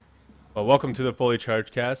Well, welcome to the Fully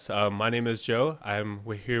Charged Cast. My name is Joe.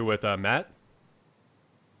 We're here with Matt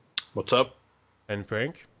What's up? and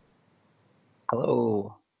Frank,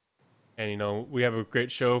 Hello. and we have a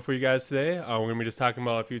great show for you guys today. We're gonna be just talking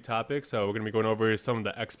about a few topics. We're gonna be going over some of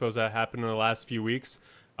the expos that happened in the last few weeks.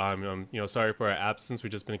 Sorry for our absence.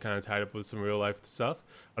 We've just been kind of tied up with some real life stuff.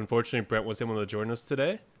 Unfortunately, Brent was able to join us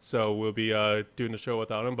today, so we'll be doing the show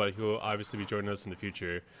without him. But he'll obviously be joining us in the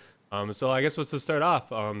future. So I guess let's just start off,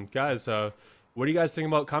 guys. What do you guys think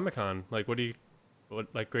about Comic Con? Like, what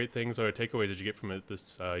like great things or takeaways did you get from it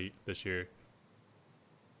this year?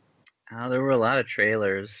 There were a lot of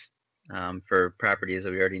trailers for properties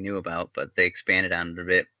that we already knew about, but they expanded on it a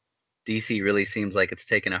bit. DC really seems like it's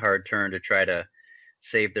taken a hard turn to try to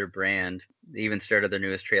save their brand. They even started their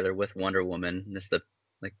newest trailer with Wonder Woman, just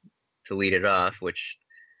like to lead it off, which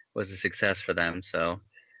was a success for them. So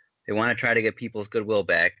they want to try to get people's goodwill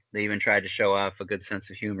back. They even tried to show off a good sense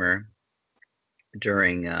of humor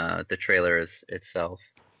during the itself.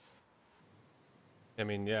 I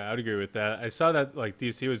mean, yeah, I would agree with that. I saw that like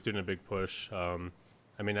DC was doing a big push. I'm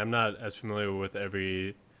not as familiar with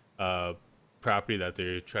every uh, property that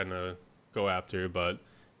they're trying to go after, but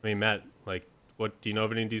I mean, Matt, like, what do you know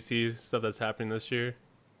of any DC stuff that's happening this year?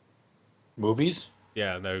 Movies?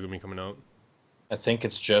 Yeah, that are gonna be coming out. I think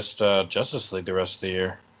it's just Justice League the rest of the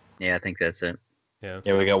year. Yeah, I think that's it. Yeah,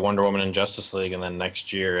 Yeah, we got Wonder Woman and Justice League, and then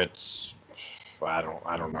next year it's I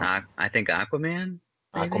don't know. I think Aquaman,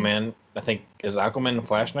 maybe? Aquaman. I think is Aquaman and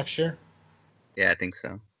Flash next year. Yeah, I think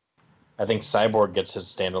so. I think Cyborg gets his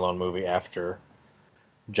standalone movie after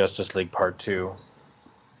Justice League Part Two.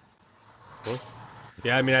 cool.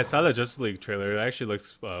 Yeah, I mean, I saw the Justice League trailer. It actually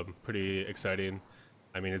looks pretty exciting.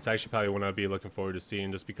 I mean, it's actually probably one I'd be looking forward to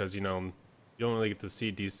seeing, just because you don't really get to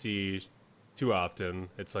see DC too often.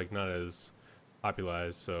 It's like not as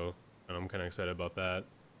popularized, so I'm kind of excited about that.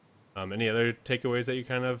 Any other takeaways that you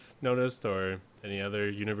kind of noticed, or any other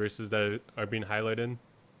universes that are being highlighted?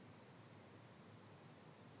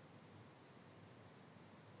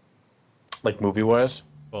 Like movie wise,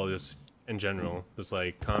 Well, just in general, just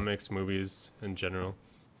like comics, movies in general.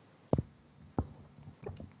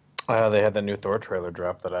 they had the new Thor trailer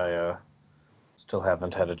drop that I still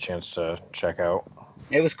haven't had a chance to check out.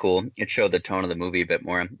 It was cool. It showed the tone of the movie a bit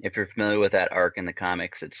more. If you're familiar with that arc in the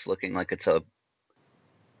comics, it's looking like it's a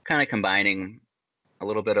kind of combining a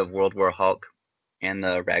little bit of World War Hulk and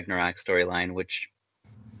the Ragnarok storyline, which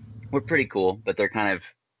were pretty cool, but they're kind of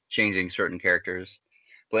changing certain characters.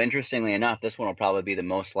 But interestingly enough, this one will probably be the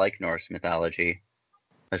most like Norse mythology,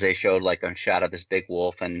 as they showed like a shot of this big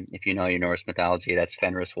wolf, and if you know your Norse mythology, that's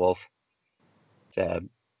Fenris Wolf. It's a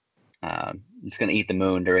it's going to eat the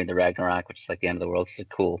moon during the Ragnarok, which is like the end of the world. It's a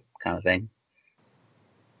cool kind of thing.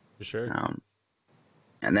 For sure. Um,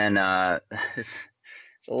 and then it's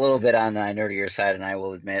a little bit on the nerdier side, and I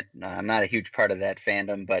will admit I'm not a huge part of that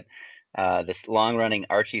fandom, but this long-running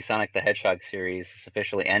Archie Sonic the Hedgehog series is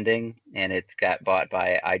officially ending, and it's got bought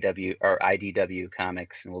by IDW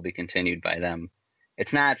Comics and will be continued by them.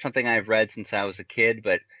 It's not something I've read since I was a kid,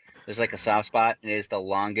 but there's like a soft spot. It is the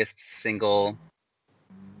longest single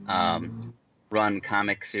run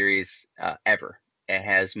comic series ever. It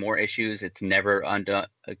has more issues. It's never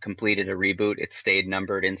completed a reboot. It's stayed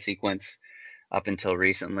numbered in sequence up until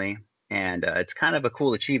recently, and it's kind of a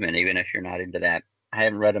cool achievement, even if you're not into that. I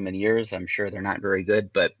haven't read them in years. I'm sure they're not very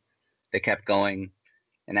good, but they kept going,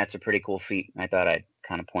 and that's a pretty cool feat. I thought I'd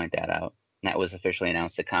kind of point that out. And that was officially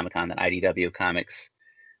announced at Comic Con that IDW Comics,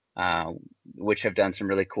 uh, which have done some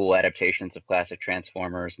really cool adaptations of classic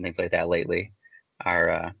Transformers and things like that lately,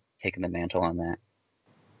 are taking the mantle on that.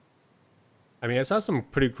 I mean, I saw some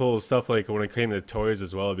pretty cool stuff like when it came to toys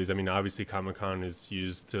as well, because I mean, obviously Comic Con is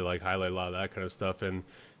used to like highlight a lot of that kind of stuff, and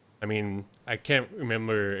I mean, I can't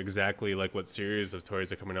remember exactly like what series of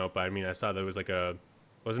toys are coming out, but I mean, I saw there was like a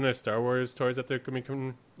wasn't there Star Wars toys that they're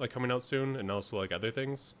coming out soon, and also like other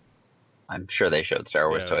things. I'm sure they showed Star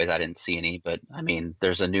Wars Yeah, toys. I didn't see any, but I mean,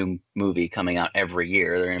 there's a new movie coming out every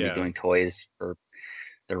year. They're going to be yeah, doing toys for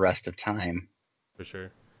the rest of time. for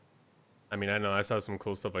sure. I mean, I know I saw some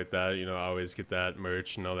cool stuff like that. I always get that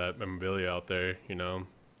merch and all that memorabilia out there.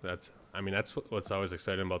 What's always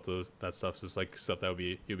exciting about that stuff is like stuff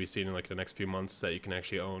that you'll be seeing in like the next few months that you can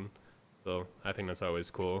actually own. So I think that's always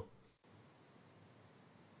cool.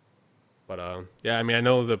 But yeah, I mean, I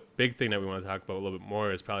know the big thing that we want to talk about a little bit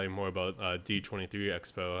more is probably more about D23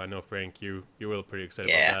 Expo. I know Frank, you were pretty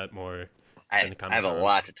excited about Yeah, that more than I, the I Comic have a Con.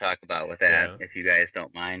 lot to talk about with that Yeah, if you guys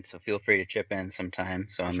don't mind. So feel free to chip in sometime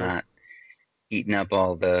so for I'm sure. not eating up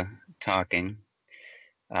all the talking.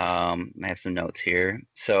 I have some notes here.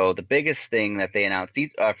 So the biggest thing that they announced,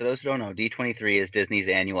 for those who don't know, D23 is Disney's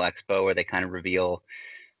annual expo where they kind of reveal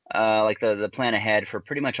like the plan ahead for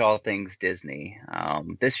pretty much all things Disney.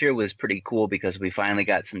 This year was pretty cool because we finally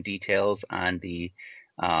got some details on the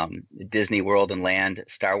Disney World and Land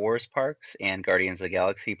Star Wars parks and Guardians of the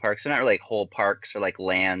Galaxy parks. They're not really like whole parks or like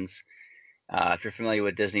lands. If you're familiar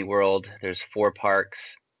with Disney World, there's 4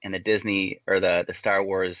 parks, and the Disney or the Star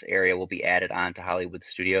Wars area will be added on to Hollywood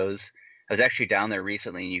Studios. I was actually down there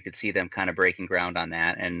recently, and you could see them kind of breaking ground on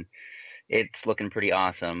that, and it's looking pretty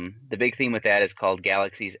awesome. The big theme with that is called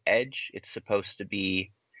Galaxy's Edge. It's supposed to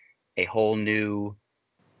be a whole new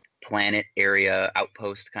planet area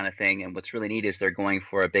outpost kind of thing, and what's really neat is they're going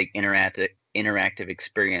for a big interactive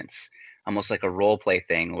experience, almost like a role play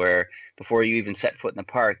thing where before you even set foot in the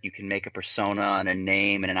park, you can make a persona and a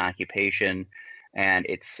name and an occupation, and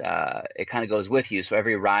it kind of goes with you. So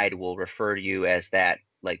every ride will refer to you as that,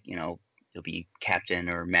 like, you'll be Captain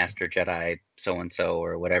or Master Jedi so and so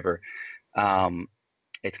or whatever.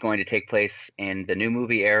 It's going to take place in the new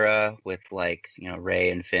movie era with, like,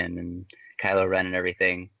 Rey and Finn and Kylo Ren and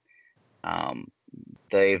everything.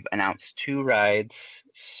 They've announced 2 rides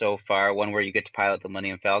so far. One where you get to pilot the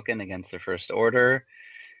Millennium Falcon against the First Order.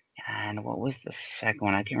 And what was the second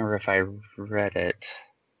one? I can't remember if I read it.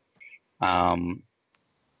 I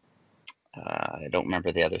don't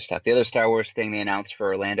remember the other stuff. The other Star Wars thing they announced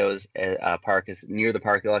for Orlando's park is near the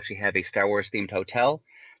park, they'll actually have a Star Wars themed hotel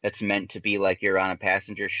that's meant to be like you're on a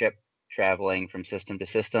passenger ship traveling from system to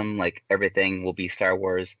system. Like everything will be Star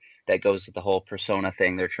Wars. That goes with the whole persona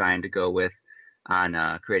thing they're trying to go with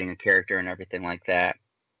on creating a character and everything like that.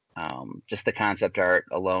 Just the concept art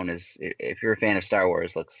alone is, if you're a fan of Star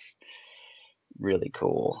Wars, looks really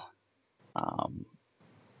cool.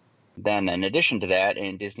 Then in addition to that,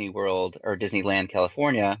 in Disney World or Disneyland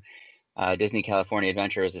California, Disney California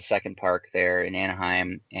Adventure is the second park there in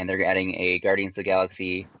Anaheim, and they're adding a Guardians of the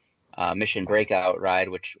Galaxy Mission Breakout ride,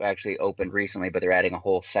 which actually opened recently, but they're adding a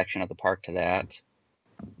whole section of the park to that.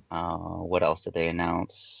 What else did they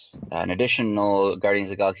announce? An additional Guardians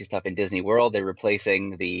of the Galaxy stuff in Disney World. They're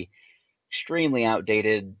replacing the extremely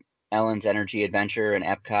outdated Ellen's Energy Adventure in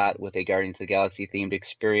Epcot with a Guardians of the Galaxy themed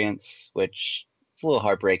experience, which it's a little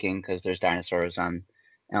heartbreaking because there's dinosaurs on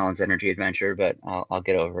Ellen's Energy Adventure, but I'll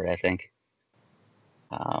get over it, I think.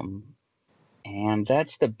 And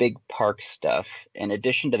that's the big park stuff. In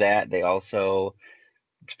addition to that, they also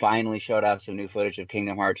finally showed off some new footage of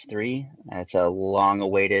Kingdom Hearts 3. It's a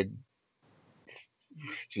long-awaited,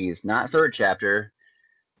 not 3rd chapter,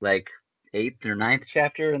 like 8th or 9th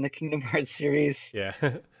chapter in the Kingdom Hearts series. Yeah.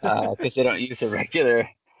 Because they don't use a regular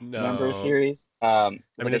number series. I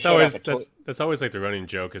mean, it's always that's always like the running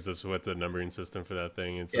joke, is this what the numbering system for that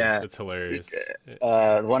thing? It's it's hilarious.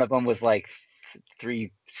 One of them was like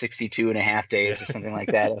 362 and a half days or something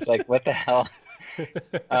like that. It's like, what the hell?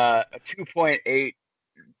 2.8,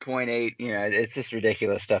 it's just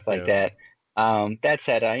ridiculous stuff like that. That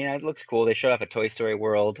said, it looks cool. They showed off a Toy Story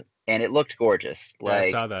World, and it looked gorgeous. Yeah, I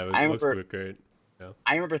saw that. It looked great. Yeah.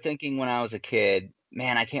 I remember thinking when I was a kid,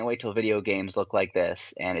 man, I can't wait till video games look like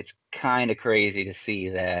this. And it's kind of crazy to see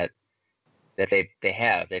that they've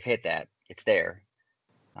hit that. It's there.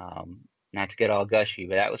 Not to get all gushy,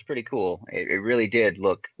 but that was pretty cool. It really did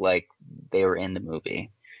look like they were in the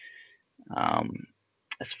movie.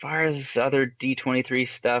 As far as other D23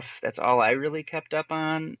 stuff, that's all I really kept up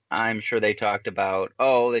on. I'm sure they talked a lot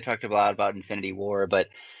about Infinity War, but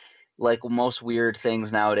like most weird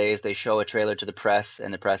things nowadays, they show a trailer to the press,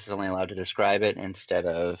 and the press is only allowed to describe it instead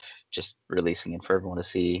of just releasing it for everyone to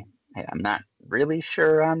see. I'm not really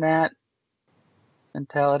sure on that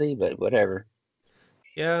mentality, but whatever.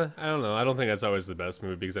 Yeah, I don't know. I don't think that's always the best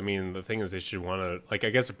move, because I mean, the thing is, they should want to, like, I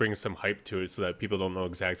guess it brings some hype to it so that people don't know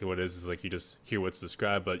exactly what it is. It's like you just hear what's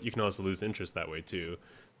described, but you can also lose interest that way too.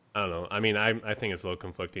 I don't know. I mean, I think it's a little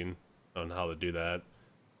conflicting on how to do that.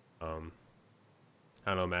 I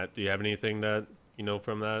don't know, Matt. Do you have anything that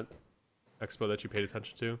from that expo that you paid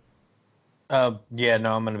attention to? Yeah,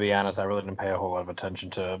 no, I'm going to be honest. I really didn't pay a whole lot of attention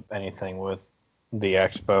to anything with the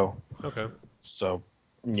expo. Okay. So,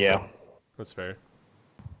 yeah. That's fair.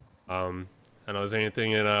 I know, is there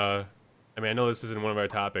anything in I mean, I know this isn't one of our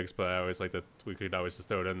topics, but I always like that we could always just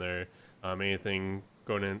throw it in there. Anything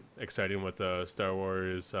going in exciting with the Star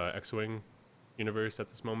Wars X-Wing universe at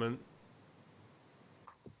this moment?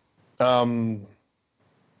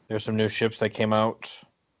 There's some new ships that came out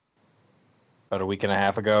about a week and a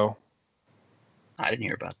half ago. I didn't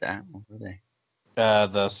hear about that. What were they?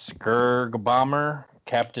 The Skurg bomber,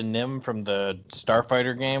 Captain Nim from the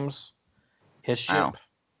Starfighter games. His ship. Wow.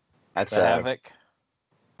 That's Havoc.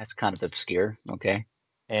 That's kind of obscure. Okay.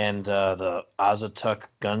 and the Azatuk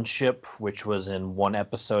gunship, which was in one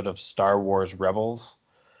episode of Star Wars Rebels,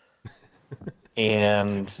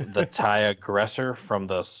 and the TIE Aggressor from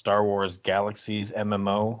the Star Wars Galaxies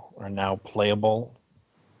MMO are now playable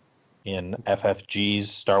in FFG's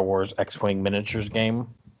Star Wars X-Wing miniatures game.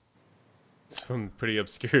 Some pretty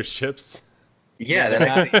obscure ships. Yeah,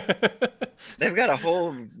 they're they've got a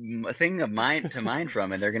whole thing of mine to mine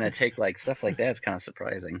from, and they're gonna take like stuff like that. It's kind of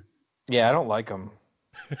surprising. Yeah, I don't like them.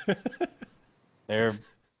 They're.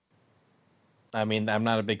 I mean, I'm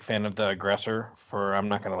not a big fan of the Aggressor. I'm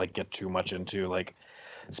not gonna like get too much into like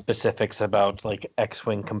specifics about like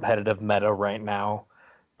X-Wing competitive meta right now,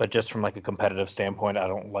 but just from like a competitive standpoint, I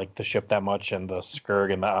don't like the ship that much, and the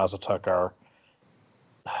Skurg and the Azatuk are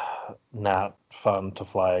not fun to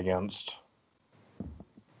fly against.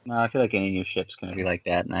 No, I feel like any new ship's gonna be like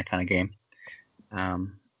that in that kind of game. I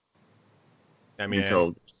mean,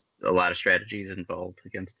 until a lot of strategies involved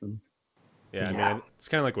against them. Yeah, I mean, it's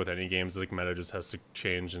kind of like with any games, like meta just has to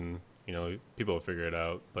change, and people will figure it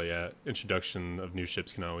out. But yeah, introduction of new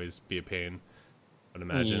ships can always be a pain, I'd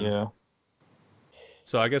imagine. Yeah.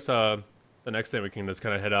 So I guess the next thing we can just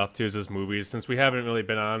kind of head off to is this movies. Since we haven't really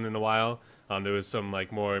been on in a while, there was some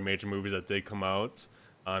like more major movies that did come out.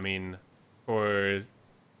 I mean,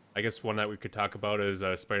 I guess one that we could talk about is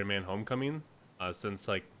Spider-Man: Homecoming. Since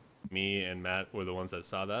like me and Matt were the ones that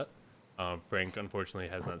saw that, Frank unfortunately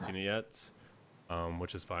has not seen it yet,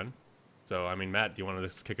 which is fine. So I mean, Matt, do you want to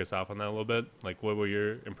just kick us off on that a little bit? Like, what were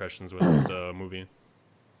your impressions with the movie?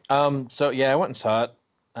 So yeah, I went and saw it.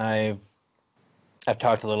 I've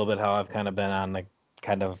talked a little bit how I've kind of been on like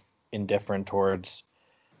kind of indifferent towards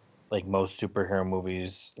like most superhero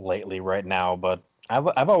movies lately right now, but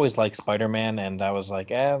I've always liked Spider-Man, and I was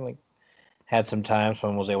like, like had some time, so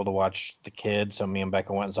I was able to watch the kids. So me and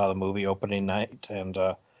Becca went and saw the movie opening night, and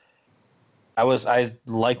I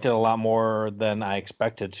liked it a lot more than I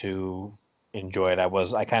expected to enjoy it.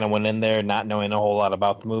 I kind of went in there not knowing a whole lot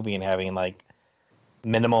about the movie and having like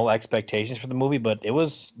minimal expectations for the movie, but the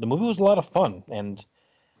movie was a lot of fun, and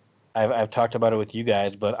I've talked about it with you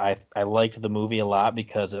guys, but I liked the movie a lot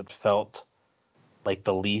because it felt like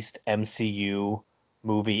the least MCU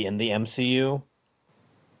movie in the MCU.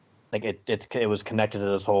 Like it was connected to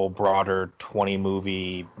this whole broader 20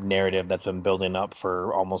 movie narrative that's been building up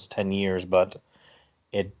for almost 10 years, but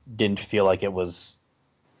it didn't feel like it was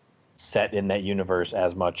set in that universe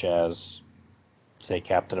as much as, say,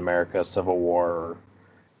 Captain America, Civil War, or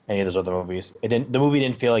any of those other movies. The movie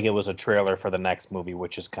didn't feel like it was a trailer for the next movie,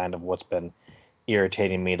 which is kind of what's been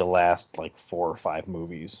irritating me the last like 4 or 5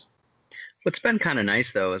 movies. What's been kind of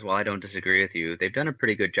nice, though, is while I don't disagree with you, they've done a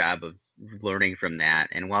pretty good job of learning from that.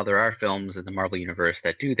 And while there are films in the Marvel Universe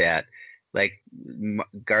that do that, like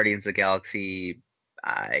Guardians of the Galaxy,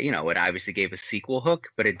 it obviously gave a sequel hook,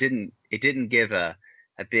 but it didn't give a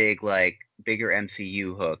bigger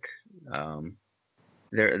MCU hook.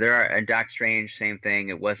 There are, and Doc Strange, same thing.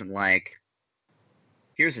 It wasn't like,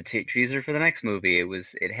 here's a teaser for the next movie.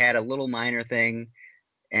 It had a little minor thing,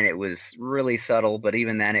 and it was really subtle, but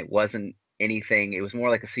even then it wasn't anything. It was more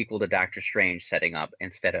like a sequel to Doctor Strange setting up,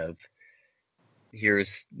 instead of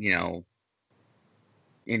here's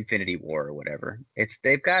Infinity War or whatever. I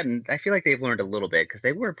feel like they've learned a little bit, because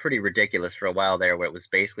they were pretty ridiculous for a while there, where it was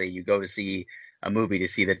basically you go to see a movie to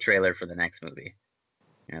see the trailer for the next movie.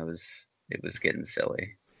 It was getting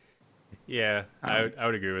silly. Yeah, I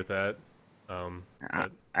would agree with that.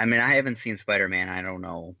 I mean, I haven't seen Spider-Man, I don't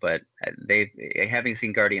know, but having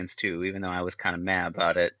seen Guardians 2, even though I was kind of mad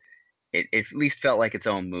about it, it at least felt like its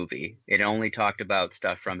own movie. It only talked about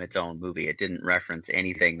stuff from its own movie. It didn't reference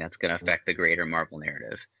anything that's going to affect the greater Marvel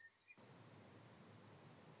narrative.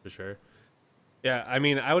 For sure. Yeah, I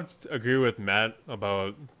mean, I would agree with Matt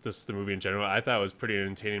about just the movie in general. I thought it was pretty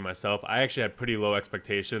entertaining myself. I actually had pretty low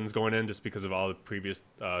expectations going in, just because of all the previous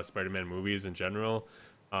Spider-Man movies in general.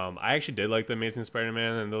 I actually did like the Amazing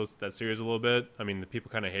Spider-Man and that series a little bit. I mean, the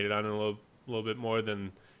people kind of hated on it a little bit more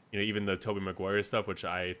than even the Tobey Maguire stuff, which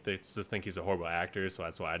just think he's a horrible actor, so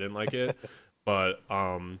that's why I didn't like it. But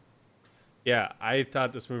yeah, I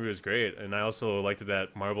thought this movie was great, and I also liked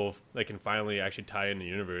that Marvel can finally actually tie in the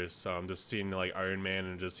universe. Just seeing like Iron Man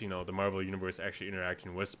and just the Marvel universe actually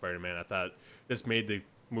interacting with Spider-Man, I thought this made the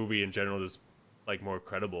movie in general just like more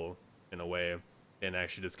credible in a way, and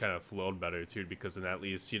actually just kind of flowed better too, because then at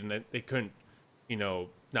least they couldn't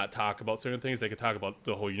not talk about certain things. They could talk about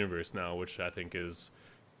the whole universe now, which I think is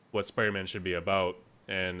what Spider-Man should be about.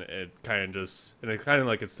 And it's kind of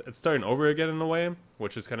like it's starting over again in a way,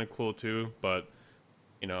 which is kind of cool too. But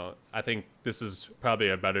I think this is probably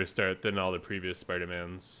a better start than all the previous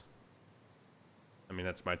Spider-Mans. I mean,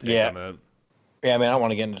 that's my take on that. Yeah, I mean, I don't want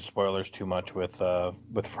to get into spoilers too much with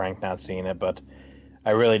Frank not seeing it, but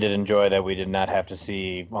I really did enjoy that we did not have to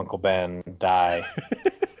see Uncle Ben die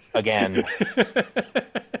again.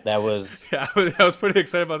 That was Yeah, I was pretty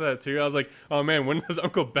excited about that too. I was like, oh man, when does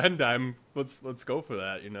Uncle Ben die? Let's go for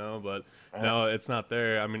that, you know. But no, it's not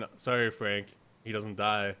there. I mean, sorry, Frank, he doesn't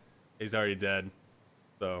die. He's already dead.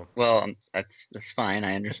 So Well, that's fine.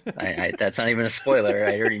 I understand. That's not even a spoiler.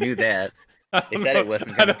 I already knew that. They said it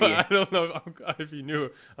wasn't going to be. I don't know if you knew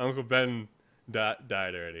Uncle Ben died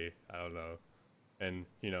already. I don't know. And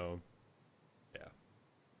you know, yeah.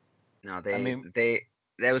 No, I mean,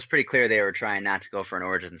 that was pretty clear they were trying not to go for an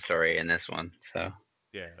origin story in this one. So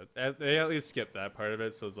Yeah, they at least skipped that part of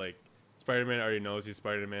it. So it's like Spider-Man already knows he's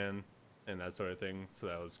Spider-Man and that sort of thing. So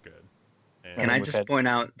that was good. And can I just point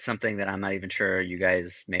out something that I'm not even sure you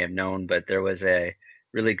guys may have known, but there was a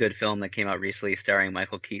really good film that came out recently starring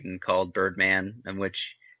Michael Keaton called Birdman, in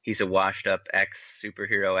which he's a washed-up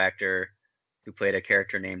ex-superhero actor who played a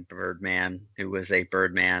character named Birdman, who was a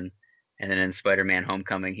Birdman, and then in Spider-Man: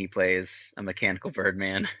 Homecoming he plays a mechanical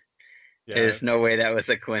Birdman. yeah, There's no way that was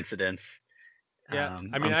a coincidence. yeah.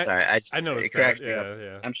 I mean, I'm sorry. I noticed it cracks that. me up. Yeah,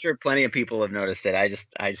 yeah. I'm sure plenty of people have noticed it.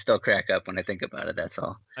 I still crack up when I think about it. That's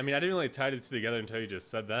all. I mean, I didn't really tie the two together until you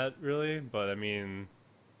just said that, really. But I mean,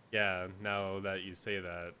 yeah. Now that you say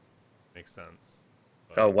that, makes sense.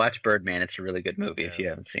 But, So watch Birdman. It's a really good movie if Yeah. you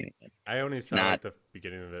haven't seen it yet. I only saw not- like, the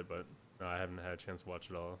beginning of it, but no, I haven't had a chance to watch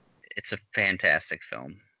it all. It's a fantastic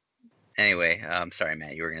film. Anyway, I'm sorry,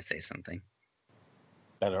 Matt. You were going to say something.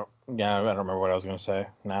 I don't remember what I was going to say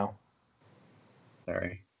now.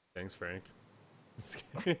 Sorry. Thanks, Frank.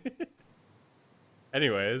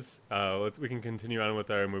 Anyways, we can continue on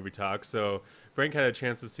with our movie talk. So Frank had a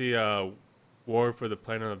chance to see War for the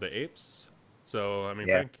Planet of the Apes. So I mean,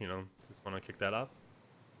 Yeah. Frank, just want to kick that off.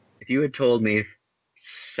 If you had told me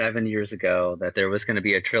 7 years ago that there was going to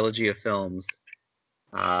be a trilogy of films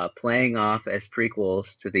playing off as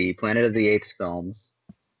prequels to the Planet of the Apes films,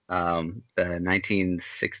 the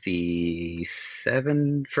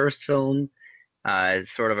 1967 first film,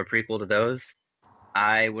 sort of a prequel to those,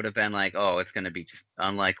 I would have been like, oh, it's going to be just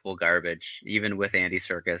unlikable garbage, even with Andy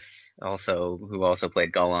Serkis, who also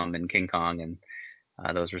played Gollum and King Kong and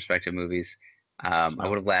those respective movies. I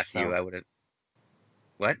would have laughed at you. Snoke. I would have.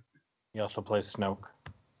 What? He also plays Snoke.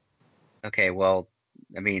 Okay, well,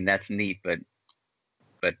 I mean that's neat, but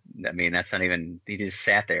I mean that's not even. He just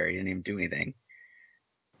sat there. He didn't even do anything.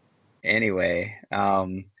 Anyway,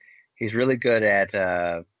 he's really good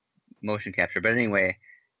at motion capture. But anyway,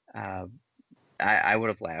 I would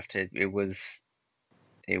have laughed. It was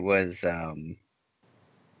a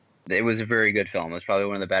very good film. It was probably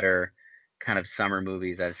one of the better kind of summer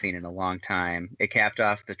movies I've seen in a long time. It capped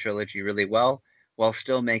off the trilogy really well, while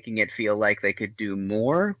still making it feel like they could do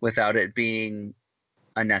more without it being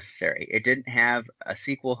unnecessary. It didn't have a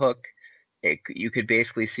sequel hook. You could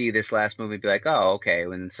basically see this last movie be like, oh, okay,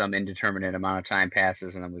 when some indeterminate amount of time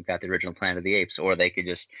passes and then we've got the original Planet of the Apes, or they could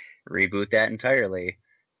just reboot that entirely.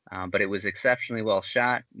 But it was exceptionally well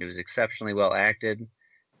shot. It was exceptionally well acted.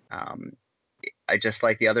 I just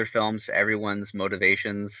like the other films, everyone's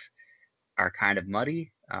motivations are kind of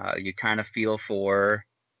muddy. You kind of feel for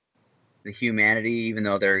the humanity, even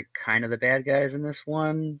though they're kind of the bad guys in this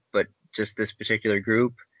one, but just this particular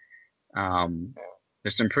group.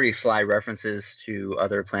 There's some pretty sly references to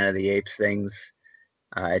other Planet of the Apes things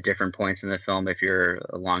at different points in the film if you're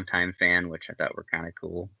a longtime fan, which I thought were kind of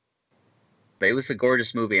cool. But it was a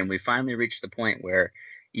gorgeous movie, and we finally reached the point where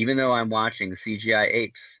even though I'm watching CGI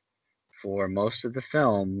apes for most of the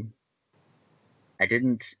film, I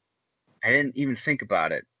didn't even think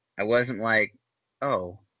about it. I wasn't like,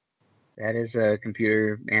 oh, that is a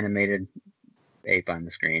computer animated ape on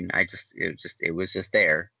the screen. It was just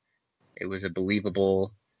there. It was a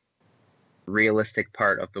believable, realistic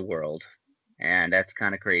part of the world, and that's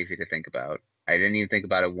kind of crazy to think about. I didn't even think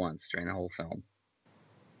about it once during the whole film,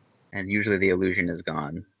 and usually the illusion is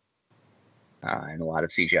gone in a lot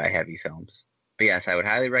of CGI heavy films. But yes, I would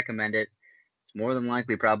highly recommend it. It's more than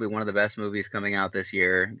likely probably one of the best movies coming out this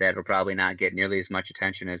year that will probably not get nearly as much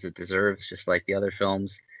attention as it deserves, just like the other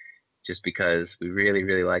films, just because we really,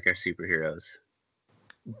 really like our superheroes.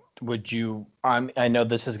 Would you? I know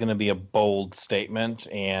this is going to be a bold statement,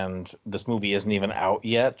 and this movie isn't even out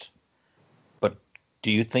yet. But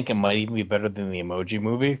do you think it might even be better than the Emoji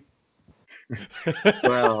Movie?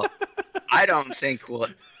 Well, I don't think we'll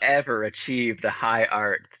ever achieve the high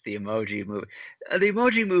art the Emoji Movie. The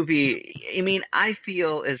Emoji Movie. I mean, I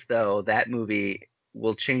feel as though that movie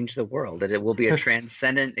will change the world. That it will be a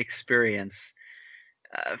transcendent experience.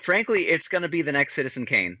 Frankly, it's going to be the next Citizen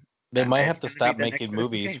Kane. They might have It's to gonna stop be the making next Citizen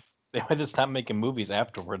movies Kane. They might just stop making movies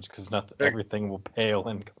afterwards because They're everything will pale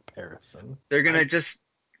in comparison. they're gonna I, just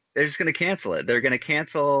they're just gonna cancel it. They're gonna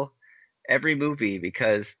cancel every movie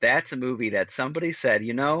because that's a movie that somebody said,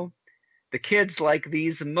 the kids like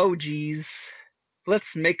these emojis.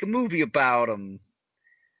 Let's make a movie about them.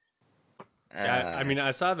 yeah, I mean,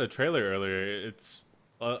 I saw the trailer earlier. It's,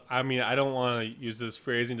 I mean, I don't want to use this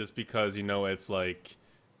phrasing just because it's like,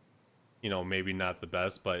 maybe not the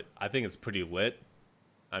best, but I think it's pretty lit.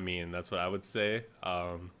 I mean, that's what I would say.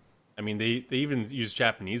 I mean, they even use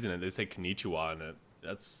Japanese in it. They say konnichiwa in it.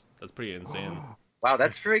 That's pretty insane. Wow,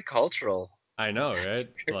 that's very cultural. I know, That's right?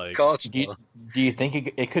 very Like, cultural. Do you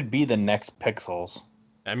think it could be the next Pixels?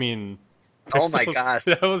 I mean, Oh my Pixel, gosh.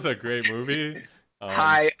 that was a great movie.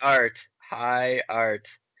 High art. High art.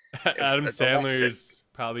 Adam The last- Sandler is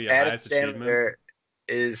probably a Adam highest achievement. Sandler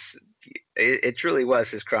is it truly was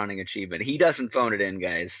his crowning achievement. He doesn't phone it in,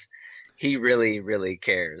 guys. He really, really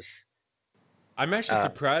cares. I'm actually Uh,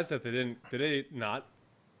 surprised that did they not,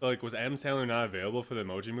 like, was Adam Sandler not available for the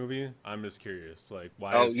Emoji Movie? I'm just curious. Like,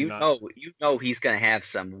 why Oh, is he not? you know he's gonna have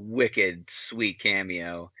some wicked sweet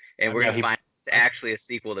cameo, and I we're mean, gonna find it's actually a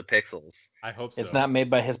sequel to Pixels. I hope so. It's not made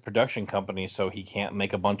by his production company, so he can't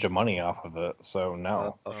make a bunch of money off of it. So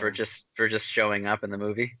no. For just showing up in the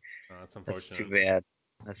movie. That's That's too unfortunate. bad.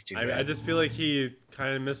 That's too I bad. just feel like he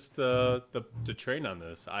kind of missed the train on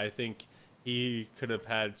this. I think he could have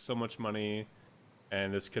had so much money,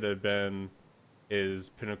 and this could have been his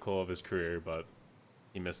pinnacle of his career, but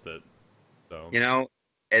he missed it. So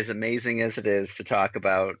As amazing as it is to talk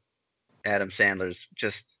about Adam Sandler's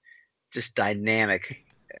just dynamic,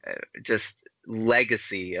 just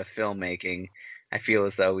legacy of filmmaking, I feel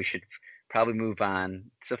as though we should probably move on.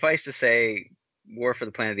 Suffice to say, War for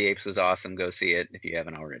the Planet of the Apes was awesome. Go see it if you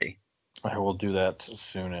haven't already. I will do that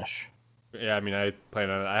soonish. yeah, I mean, I plan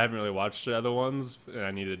on. I haven't really watched the other ones, and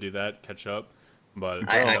I need to do that, catch up. But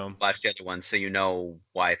I watched the other ones, so you know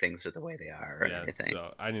why things are the way they are and yeah, everything.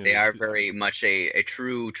 so I need They to are do- very much a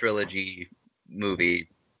true trilogy movie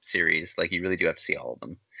series. Like, you really do have to see all of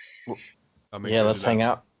them. I'll make Yeah, sure to let's do that. hang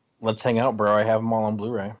out. Let's hang out, bro. I have them all on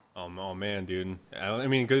Blu-ray. Oh man, dude. I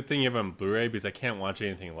mean, good thing you have it on Blu-ray because I can't watch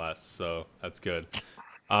anything less, so that's good.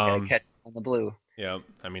 Gotta catch on the blue. Yeah,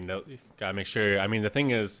 I mean, gotta make sure. I mean, the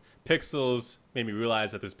thing is, Pixels made me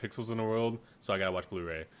realize that there's pixels in the world, so I gotta watch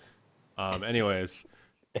Blu-ray. Anyways,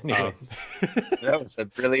 Anyway, That was a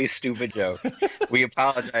really stupid joke. We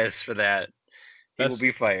apologize for that. He will That's-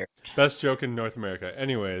 be fired. best joke in North America.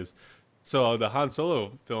 Anyways, so the Han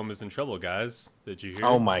Solo film is in trouble, guys. Did you hear?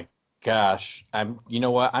 oh my gosh, You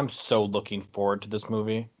know what? I'm so looking forward to this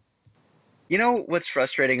movie. You know what's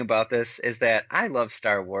frustrating about this is that I love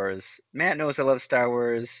Star Wars. Matt knows I love Star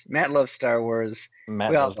Wars. Matt loves Star Wars.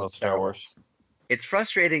 Matt We all knows love about Star Wars. It's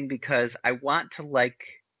frustrating because I want to like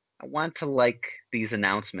these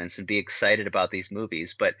announcements and be excited about these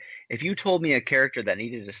movies, but if you told me a character that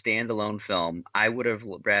needed a standalone film, I would have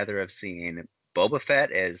rather have seen Boba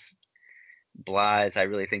Fett as blah as I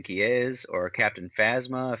really think he is, or Captain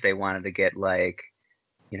Phasma if they wanted to get like,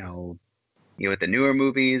 with the newer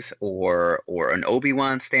movies, or an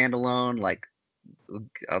Obi-Wan standalone. Like,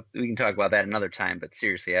 we can talk about that another time, but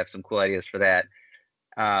seriously, I have some cool ideas for that.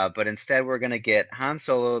 But instead, we're going to get Han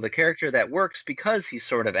Solo, the character that works because he's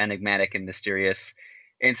sort of enigmatic and mysterious.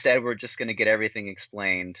 Instead, we're just going to get everything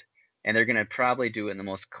explained, and they're going to probably do it in the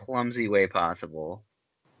most clumsy way possible.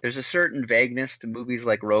 There's a certain vagueness to movies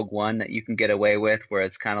like Rogue One that you can get away with, where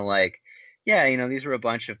it's kind of like, yeah, these were a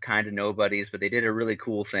bunch of kind of nobodies, but they did a really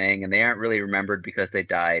cool thing, and they aren't really remembered because they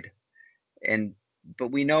died. But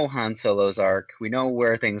we know Han Solo's arc. We know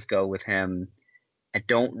where things go with him. I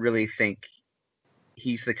don't really think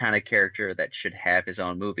he's the kind of character that should have his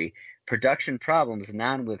own movie. Production problems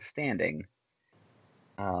notwithstanding.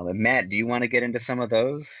 And Matt, do you want to get into some of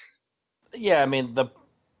those? Yeah, I mean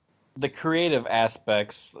the creative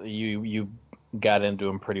aspects you got into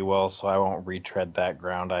them pretty well, so I won't retread that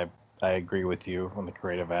ground. I agree with you on the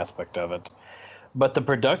creative aspect of it, but the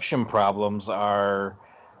production problems are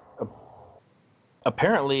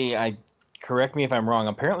apparently. Correct me if I'm wrong.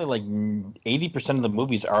 Apparently, like 80% of the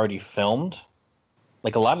movie's already filmed.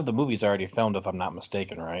 Like, a lot of the movies already filmed, if I'm not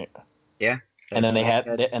mistaken, right? Yeah. And then they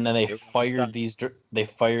It was fired done.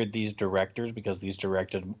 these directors because these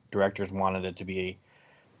directors wanted it to be.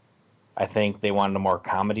 I think they wanted a more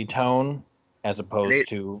comedy tone as opposed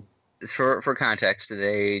to. For context,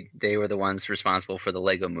 they were the ones responsible for the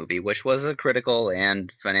Lego Movie, which was a critical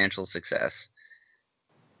and financial success.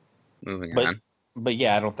 Moving on. But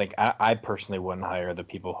yeah, I don't think I personally wouldn't hire the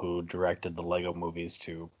people who directed the Lego movies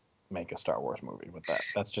to make a Star Wars movie with that.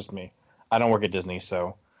 That's just me. I don't work at Disney,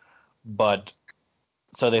 so. But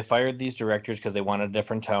so they fired these directors because they wanted a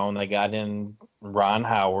different tone. They got in Ron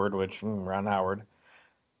Howard,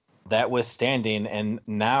 that was standing, and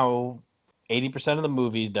now 80% of the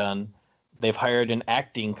movie's done. They've hired an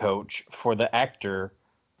acting coach for the actor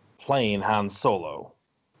playing Han Solo.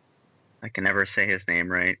 I can never say his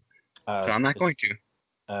name right, so I'm not going to.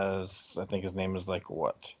 I think his name is like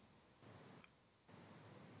what?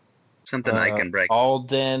 Something Eichenbrech.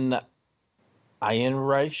 Alden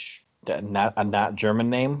Ehrenreich, not German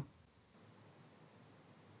name.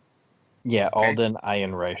 Yeah, okay. Alden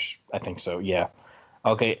Ehrenreich. I think so. Yeah.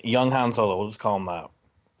 Okay, young Han Solo. We'll just call him that.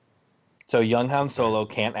 So young Han Solo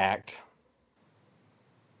can't act.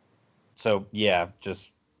 So yeah,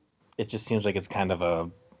 it just seems like it's kind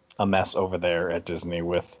of a mess over there at Disney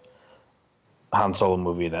with Han Solo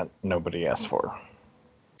movie that nobody asked for.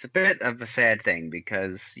 It's a bit of a sad thing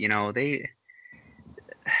because, they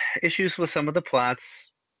issues with some of the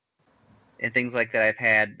plots and things like that I've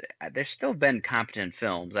had. There's still been competent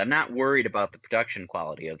films. I'm not worried about the production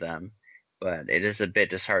quality of them, but it is a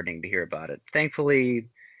bit disheartening to hear about it. Thankfully,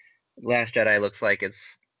 Last Jedi looks like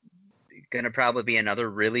it's going to probably be another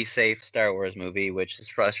really safe Star Wars movie, which is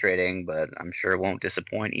frustrating, but I'm sure it won't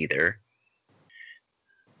disappoint either.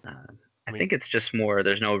 I think it's just more,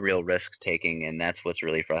 there's no real risk taking, and that's what's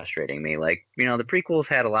really frustrating me. Like, the prequels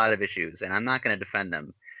had a lot of issues, and I'm not going to defend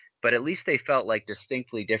them, but at least they felt like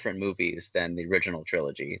distinctly different movies than the original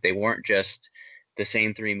trilogy. They weren't just the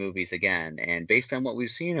same three movies again, and based on what we've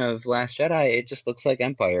seen of Last Jedi, it just looks like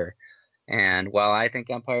Empire. And while I think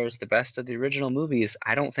Empire is the best of the original movies,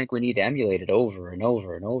 I don't think we need to emulate it over and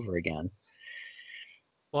over and over again.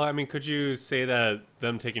 Well, I mean, could you say that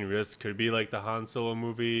them taking risks could be like the Han Solo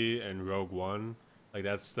movie and Rogue One? Like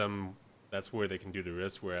that's where they can do the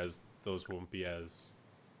risk, whereas those won't be as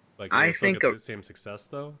like I think the same success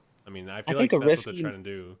though. I mean, I feel like that's what they're trying to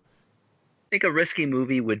do. I think a risky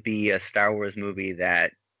movie would be a Star Wars movie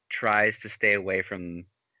that tries to stay away from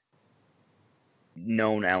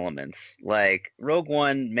known elements. Like Rogue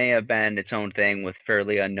One may have been its own thing with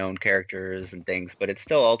fairly unknown characters and things, but it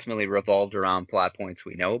still ultimately revolved around plot points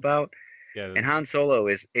we know about. Yeah. And Han Solo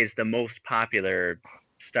is the most popular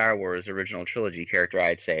Star Wars original trilogy character,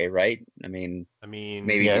 I'd say, right? I mean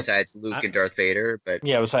maybe besides Luke and Darth Vader, but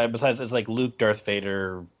yeah, besides it's like Luke, Darth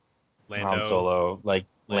Vader, Han Solo, like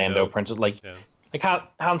Lando, Princess, like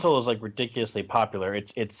Han Solo is like ridiculously popular.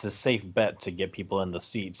 It's a safe bet to get people in the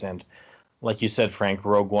seats. And like you said, Frank,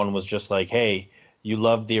 Rogue One was just like, hey, you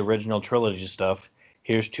love the original trilogy stuff.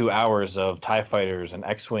 Here's 2 hours of TIE fighters and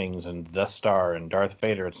X-Wings and Death Star and Darth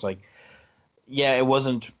Vader. It's like, yeah,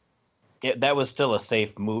 that was still a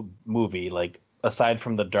safe movie. Like, aside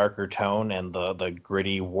from the darker tone and the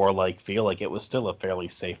gritty, warlike feel, like, it was still a fairly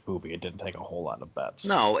safe movie. It didn't take a whole lot of bets.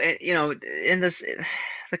 No, in this,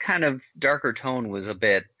 the kind of darker tone was a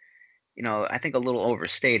bit, I think a little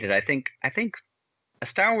overstated. I think a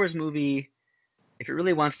Star Wars movie, if it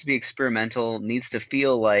really wants to be experimental, needs to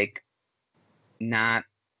feel like not...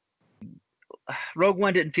 Rogue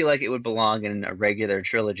One didn't feel like it would belong in a regular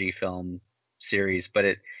trilogy film series, but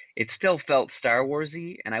it still felt Star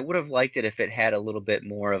Wars-y, and I would have liked it if it had a little bit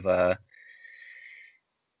more of a...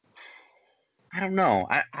 I don't know.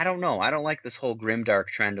 I don't know. I don't like this whole grimdark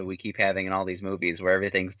trend that we keep having in all these movies where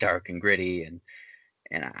everything's dark and gritty, and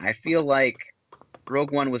I feel like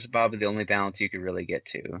Rogue One was probably the only balance you could really get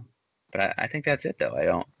to. But I think that's it,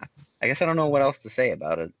 though. I guess I don't know what else to say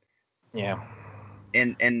about it. Yeah.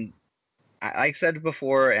 And I've said it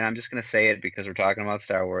before, and I'm just going to say it because we're talking about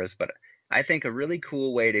Star Wars, but I think a really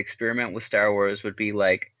cool way to experiment with Star Wars would be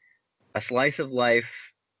like a slice of life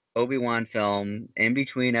Obi-Wan film in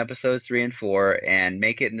between episodes 3 and 4 and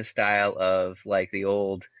make it in the style of like the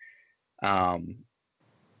old Man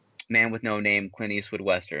with No Name Clint Eastwood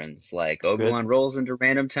westerns, like Obi-Wan rolls into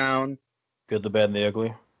random town. Good, the Bad, and the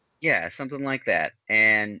Ugly. Yeah, something like that.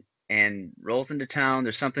 And rolls into town,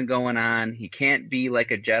 there's something going on. He can't be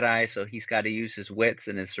like a Jedi, so he's got to use his wits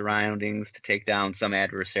and his surroundings to take down some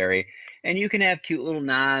adversary. And you can have cute little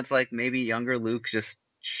nods, like maybe younger Luke just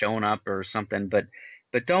showing up or something, but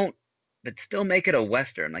still make it a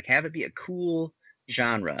western. Like have it be a cool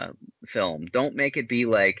genre film. Don't make it be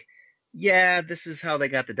like, yeah, this is how they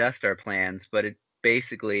got the Death Star plans, but it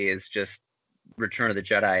basically is just Return of the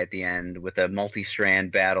Jedi at the end with a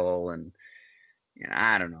multi-strand battle, and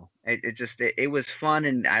I don't know. It was fun,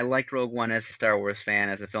 and I liked Rogue One as a Star Wars fan,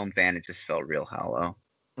 as a film fan. It just felt real hollow.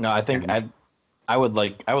 No, I think I would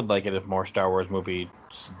like it if more Star Wars movies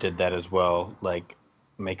did that as well. Like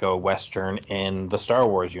make a western in the Star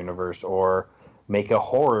Wars universe, or make a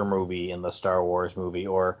horror movie in the Star Wars movie,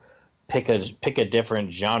 or pick a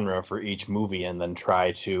different genre for each movie and then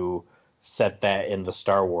try to set that in the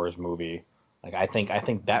Star Wars movie. Like I think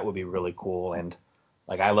that would be really cool. And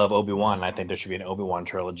like I love Obi-Wan, and I think there should be an Obi-Wan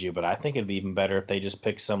trilogy, but I think it'd be even better if they just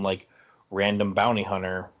pick some like random bounty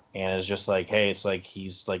hunter and it's just like, hey, it's like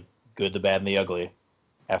he's like good, the bad, and the ugly.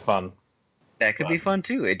 Have fun. That could be fun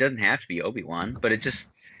too. It doesn't have to be Obi-Wan, but it just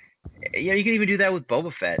you can even do that with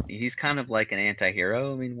Boba Fett. He's kind of like an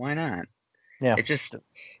anti-hero. I mean, why not? Yeah. It's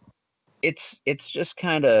just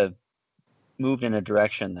kind of moved in a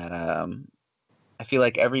direction that I feel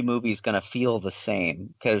like every movie is gonna feel the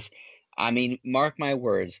same because I mean, mark my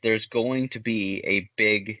words, there's going to be a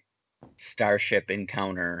big starship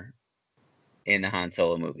encounter in the Han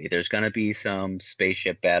Solo movie. There's gonna be some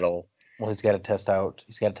spaceship battle. Well, he's got to test out.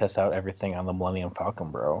 He's got to test out everything on the Millennium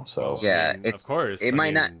Falcon, bro. So Yeah, of course. It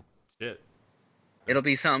might not. Shit. It'll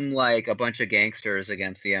be something like a bunch of gangsters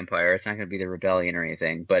against the Empire. It's not going to be the rebellion or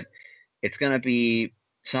anything, but it's going to be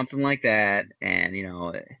something like that. And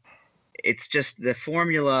it's just the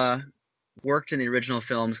formula worked in the original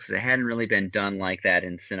films because it hadn't really been done like that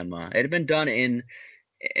in cinema. It had been done in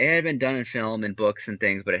film and books and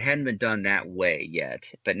things, but it hadn't been done that way yet.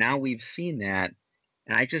 But now we've seen that,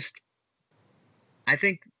 and I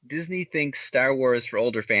think Disney thinks Star Wars for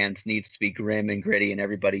older fans needs to be grim and gritty and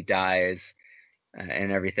everybody dies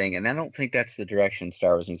and everything. And I don't think that's the direction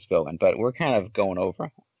Star Wars needs to go in. But we're kind of going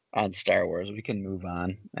over on Star Wars. We can move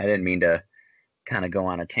on. I didn't mean to kind of go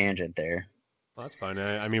on a tangent there. Well, that's fine.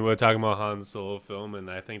 I mean, we're talking about Han Solo film, and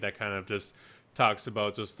I think that kind of just talks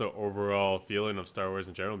about just the overall feeling of Star Wars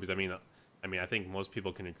in general. Because I think most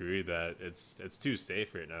people can agree that it's too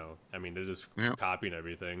safe right now. I mean, they're just copying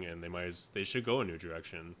everything, and they should go a new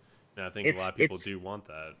direction. And I think a lot of people do want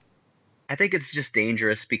that. I think it's just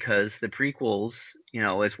dangerous because the prequels,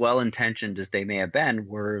 as well intentioned as they may have been,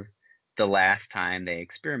 were the last time they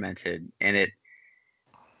experimented, and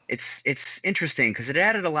it's interesting because it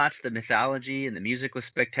added a lot to the mythology and the music was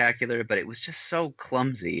spectacular, but it was just so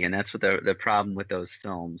clumsy, and that's what the problem with those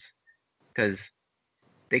films, because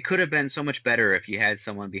they could have been so much better if you had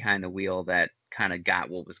someone behind the wheel that kind of got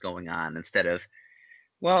what was going on instead of,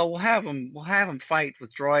 well, we'll have them fight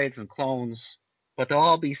with droids and clones, but they'll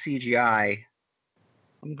all be CGI.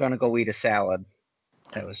 I'm gonna go eat a salad.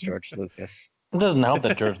 That was George Lucas. It doesn't help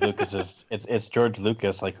that George Lucas is it's George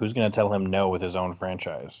Lucas. Like, who's going to tell him no with his own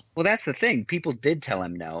franchise? Well, that's the thing. People did tell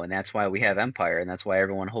him no, and that's why we have Empire, and that's why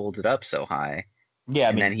everyone holds it up so high. Yeah,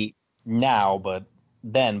 I mean, now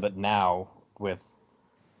with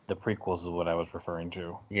the prequels is what I was referring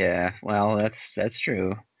to. Yeah, well, that's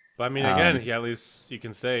true. But I mean, again, at least you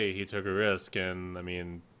can say he took a risk, and I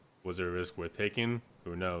mean, was it a risk worth taking?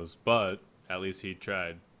 Who knows? But at least he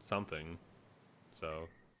tried something. So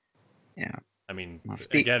yeah. I mean,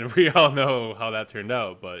 again, we all know how that turned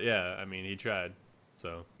out, but yeah, I mean, he tried.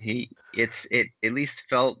 So it at least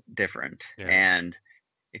felt different. Yeah. And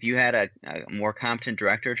if you had a more competent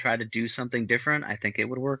director try to do something different, I think it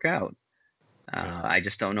would work out. I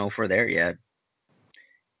just don't know if we're there yet.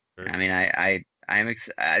 Sure. I mean,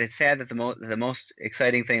 it's sad that the most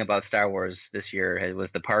exciting thing about Star Wars this year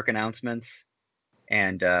was the park announcements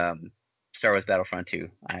and Star Wars Battlefront 2.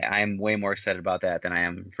 I'm way more excited about that than I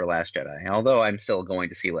am for Last Jedi. Although I'm still going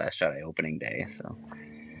to see Last Jedi opening day. So,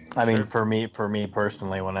 I mean, for me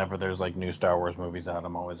personally, whenever there's like new Star Wars movies out,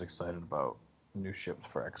 I'm always excited about new ships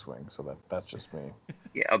for X-wing. So that's just me.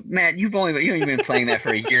 Yeah, Matt, you haven't even been playing that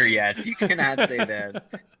for a year yet. You cannot say that.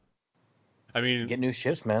 I mean, get new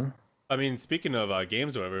ships, man. I mean, speaking of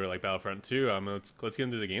games, or whatever, like Battlefront 2, let's get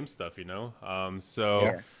into the game stuff. I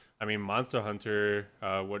mean, Monster Hunter.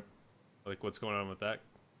 What's going on with that?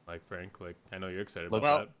 Like, Frank, I know you're excited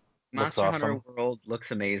about that. Monster Hunter World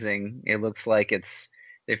looks amazing. It looks like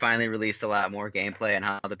they finally released a lot more gameplay on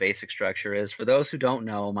how the basic structure is. For those who don't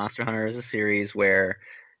know, Monster Hunter is a series where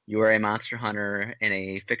you are a monster hunter in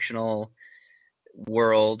a fictional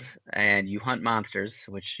world and you hunt monsters,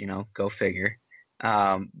 which, go figure.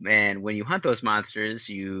 And when you hunt those monsters,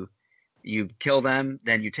 you kill them,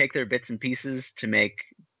 then you take their bits and pieces to make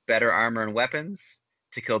better armor and weapons,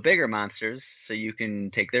 to kill bigger monsters, so you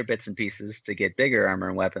can take their bits and pieces to get bigger armor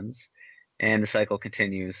and weapons, and the cycle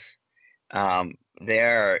continues. They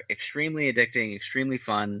are extremely addicting, extremely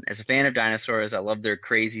fun. As a fan of dinosaurs, I love their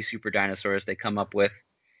crazy super dinosaurs they come up with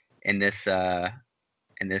in this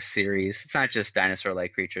series. It's not just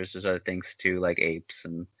dinosaur-like creatures. There's other things too, like apes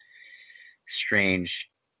and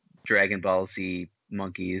strange Dragon Ball Z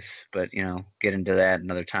monkeys, but get into that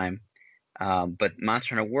another time. But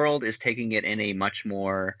Monster Hunter World is taking it in a much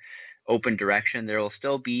more open direction. There will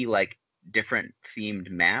still be like different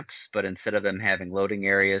themed maps, but instead of them having loading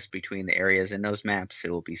areas between the areas in those maps,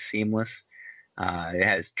 it will be seamless. It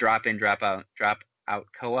has drop in, drop out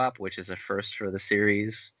co-op, which is a first for the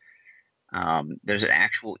series. There's an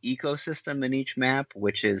actual ecosystem in each map,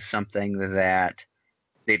 which is something that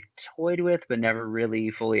they've toyed with but never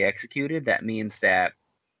really fully executed. That means that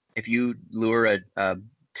if you lure a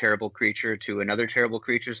terrible creature to another terrible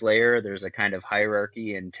creature's lair, there's a kind of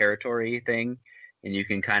hierarchy and territory thing, and you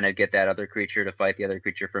can kind of get that other creature to fight the other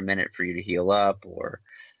creature for a minute for you to heal up or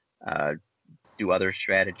do other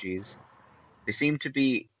strategies. They seem to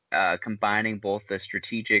be combining both the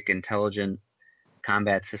strategic, intelligent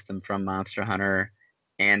combat system from Monster Hunter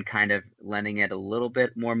and kind of lending it a little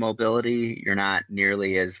bit more mobility. You're not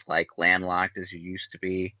nearly as like landlocked as you used to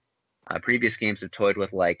be. Previous games have toyed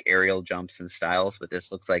with like aerial jumps and styles, but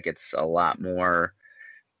this looks like it's a lot more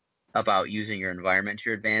about using your environment to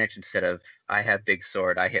your advantage instead of I have big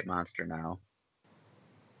sword, I hit monster now.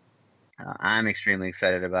 I'm extremely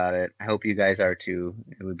excited about it. I hope you guys are too.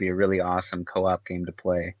 It would be a really awesome co-op game to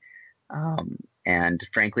play. And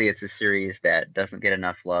frankly, it's a series that doesn't get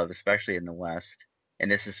enough love, especially in the West.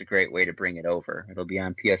 And this is a great way to bring it over. It'll be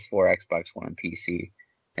on PS4, Xbox One, and PC.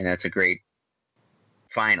 And that's a great,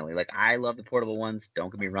 finally. Like, I love the portable ones.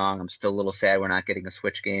 Don't get me wrong. I'm still a little sad we're not getting a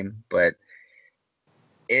Switch game. But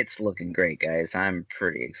it's looking great, guys. I'm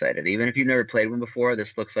pretty excited. Even if you've never played one before,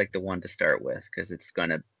 this looks like the one to start with. Because it's going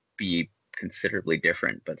to be considerably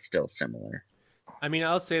different, but still similar. I mean,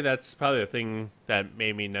 I'll say that's probably the thing that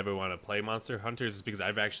made me never want to play Monster Hunters is because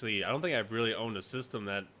I don't think I've really owned a system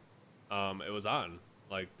that it was on.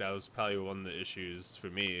 Like, that was probably one of the issues for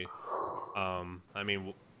me. I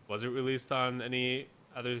mean, was it released on any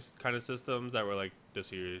other kind of systems that were like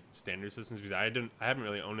just your standard systems? Because I haven't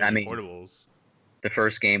really owned any portables. The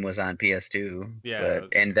first game was on PS2. Yeah.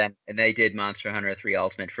 And they did Monster Hunter 3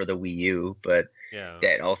 Ultimate for the Wii U, but yeah,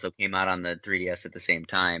 that also came out on the 3DS at the same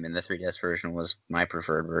time, and the 3DS version was my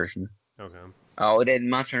preferred version. Okay. Oh, then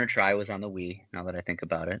Monster Hunter Tri was on the Wii, now that I think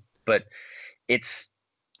about it. But it's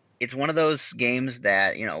one of those games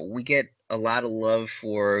that, you know, we get a lot of love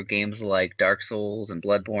for games like Dark Souls and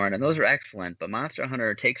Bloodborne, and those are excellent, but Monster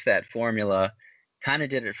Hunter takes that formula, kind of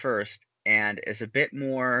did it first, and is a bit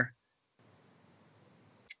more...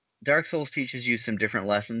 Dark Souls teaches you some different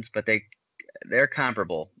lessons, but they're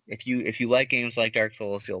comparable. If you like games like Dark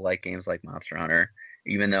Souls, you'll like games like Monster Hunter,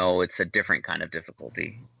 even though it's a different kind of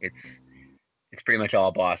difficulty. It's pretty much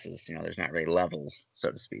all bosses. You know, there's not really levels,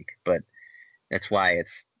 so to speak, but that's why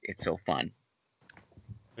it's so fun.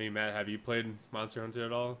 I mean, Matt, have you played Monster Hunter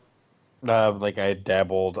at all? Like I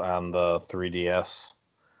dabbled on the 3DS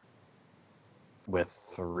with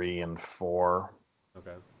 3 and 4.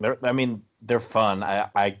 Okay. They're fun.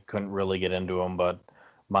 I couldn't really get into them, but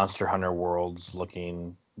Monster Hunter World's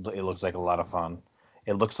it looks like a lot of fun.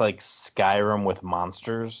 It looks like Skyrim with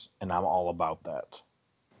monsters, and I'm all about that.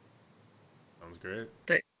 Sounds great.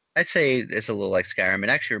 I'd say it's a little like Skyrim. It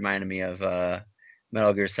actually reminded me of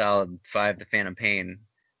Metal Gear Solid 5: The Phantom Pain,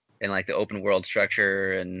 and like the open world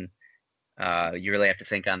structure, and you really have to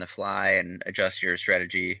think on the fly and adjust your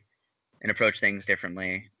strategy and approach things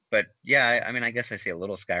differently. But yeah, I mean, I guess I see a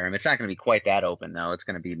little Skyrim. It's not going to be quite that open, though. It's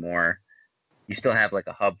going to be more... You still have, like,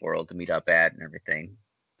 a hub world to meet up at and everything.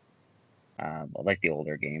 Like the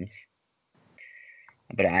older games.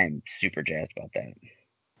 But I am super jazzed about that.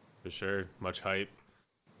 For sure. Much hype.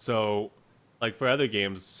 So, like, for other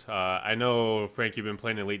games, I know, Frank, you've been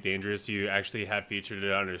playing Elite Dangerous. You actually have featured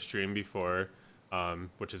it on your stream before,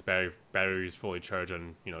 which is batteries fully charged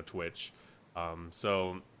on, Twitch.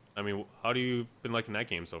 So... I mean, how do you been liking that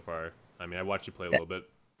game so far? I mean, I watched you play a little bit.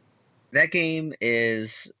 That game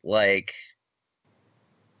is like,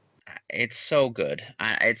 it's so good.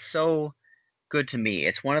 It's so good to me.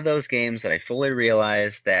 It's one of those games that I fully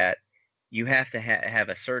realize that you have to have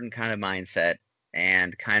a certain kind of mindset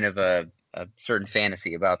and kind of a certain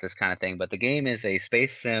fantasy about this kind of thing. But the game is a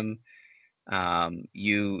space sim.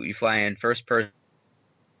 You fly in first person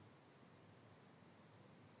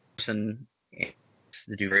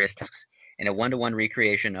to do various tasks in a 1-to-1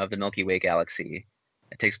 recreation of the Milky Way galaxy.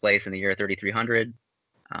 It takes place in the year 3300.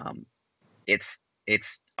 It's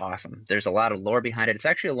awesome. There's a lot of lore behind it. It's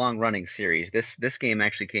actually a long-running series. This game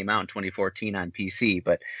actually came out in 2014 on PC,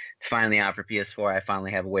 but it's finally out for PS4. I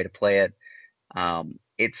finally have a way to play it.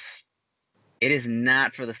 It is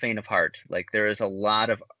not for the faint of heart. Like, there is a lot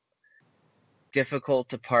of difficult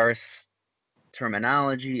to parse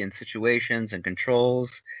terminology and situations and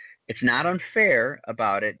controls. It's not unfair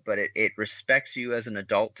about it, but it respects you as an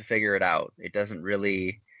adult to figure it out. It doesn't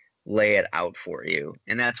really lay it out for you.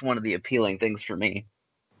 And that's one of the appealing things for me.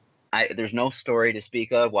 There's no story to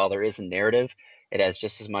speak of. While there is a narrative, it has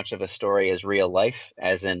just as much of a story as real life,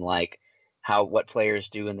 as in like what players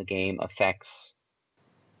do in the game affects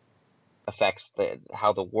affects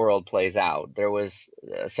how the world plays out. There was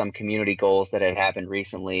some community goals that had happened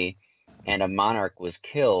recently, and a monarch was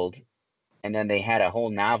killed, and then they had a whole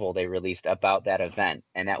novel they released about that event,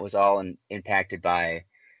 and that was all impacted by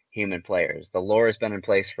human players. The lore has been in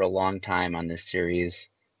place for a long time on this series,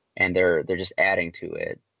 and they're just adding to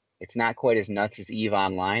it. It's not quite as nuts as EVE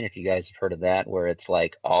Online, if you guys have heard of that, where it's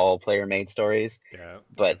like all player-made stories. Yeah,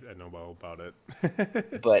 but I know well about it.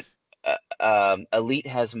 but Elite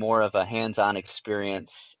has more of a hands-on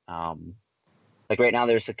experience. Like right now,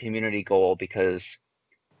 there's a community goal because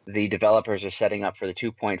the developers are setting up for the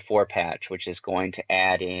 2.4 patch, which is going to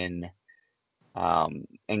add in,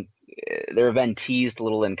 and there have been teased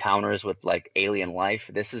little encounters with like alien life.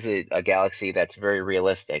 This is a galaxy that's very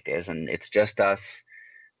realistic, as in it's just us.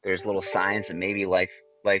 There's little signs that maybe life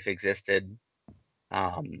existed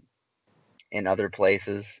in other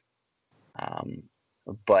places,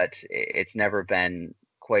 but it's never been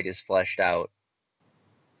quite as fleshed out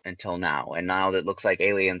until now. And now that it looks like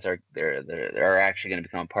aliens are they're actually going to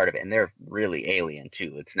become a part of it, and they're really alien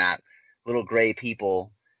too. It's not little gray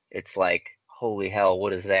people. It's like, holy hell,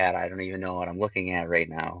 what is that? I don't even know what I'm looking at right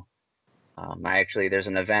now. There's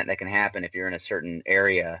an event that can happen if you're in a certain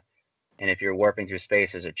area, and if you're warping through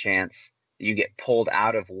space, there's a chance you get pulled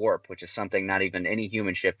out of warp, which is something not even any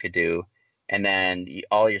human ship could do, and then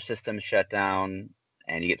all your systems shut down,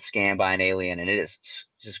 and you get scanned by an alien, and it is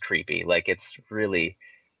just creepy. Like, it's really,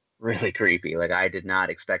 really creepy. Like, I did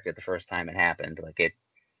not expect it the first time it happened. Like,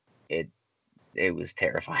 it was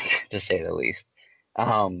terrifying to say the least.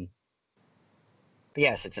 But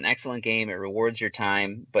yes, it's an excellent game. It rewards your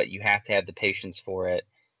time, but you have to have the patience for it.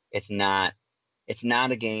 It's not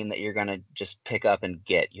a game that you're gonna just pick up and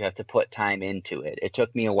get. You have to put time into it. It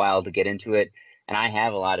took me a while to get into it, and I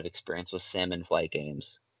have a lot of experience with sim and flight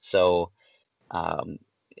games. So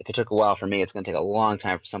if it took a while for me, it's gonna take a long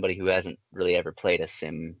time for somebody who hasn't really ever played a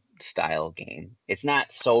sim style game. It's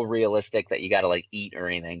not so realistic that you gotta like eat or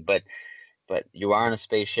anything, but you are on a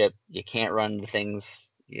spaceship. You can't run into things.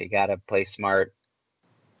 You gotta play smart.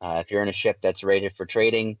 If you're in a ship that's rated for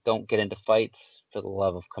trading, don't get into fights, for the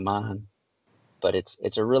love of come on. But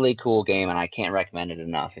it's a really cool game, and I can't recommend it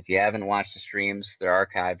enough. If you haven't watched the streams, they're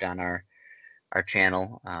archived on our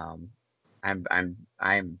channel. I'm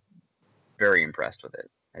very impressed with it.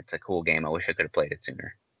 It's a cool game. I wish I could have played it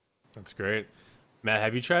sooner. That's great. Matt,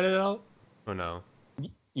 have you tried it out or no?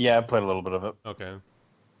 Yeah, I played a little bit of it. Okay.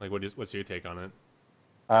 Like, what's your take on it?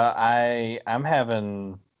 I'm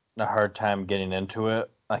having a hard time getting into it.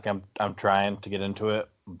 Like, I'm trying to get into it,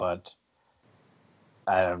 but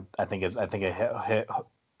I think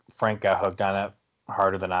Frank got hooked on it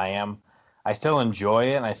harder than I am. I still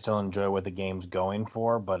enjoy it, and I still enjoy what the game's going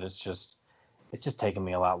for, but it's just taking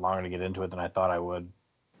me a lot longer to get into it than I thought I would.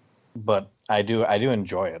 But I do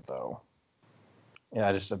enjoy it though. Yeah,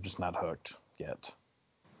 I'm just not hooked yet.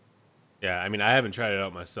 Yeah, I mean, I haven't tried it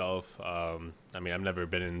out myself. I mean, I've never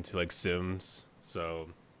been into like Sims, so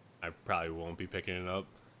I probably won't be picking it up.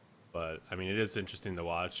 But I mean, it is interesting to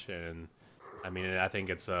watch, and I mean, I think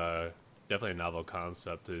it's definitely a novel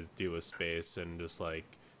concept to deal with space and just like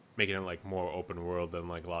making it like more open world than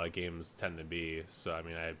like a lot of games tend to be. So I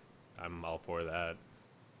mean, I'm all for that.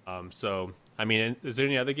 So I mean, is there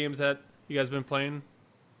any other games that you guys been playing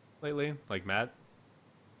lately, like Matt?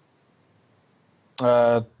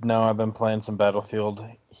 No, I've been playing some Battlefield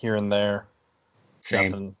here and there.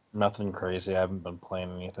 Same. Nothing crazy. I haven't been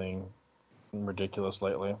playing anything ridiculous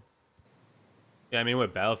lately. Yeah, I mean,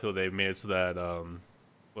 with Battlefield, they made it so that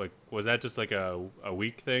like, was that just like a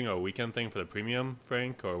week thing or a weekend thing for the premium,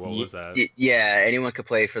 Frank, or what was that? Yeah, anyone could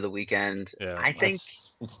play for the weekend. Yeah. I think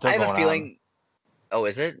it's still I have going a feeling. on. Oh,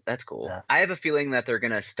 is it? That's cool. Yeah. I have a feeling that they're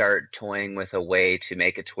gonna start toying with a way to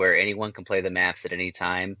make it to where anyone can play the maps at any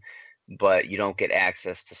time, but you don't get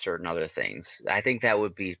access to certain other things. I think that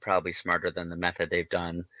would be probably smarter than the method they've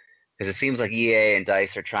done, because it seems like EA and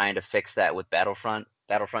DICE are trying to fix that with Battlefront.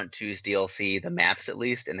 Battlefront 2's DLC, the maps at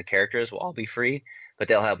least, and the characters will all be free, but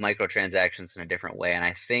they'll have microtransactions in a different way. And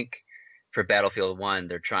I think for Battlefield 1,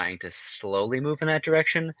 they're trying to slowly move in that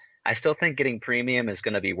direction. I still think getting premium is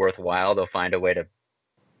going to be worthwhile. They'll find a way to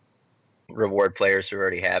reward players who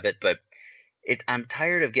already have it, but I'm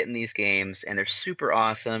tired of getting these games, and they're super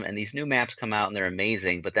awesome, and these new maps come out and they're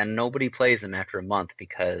amazing, but then nobody plays them after a month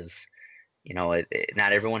because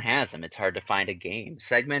not everyone has them. It's hard to find a game.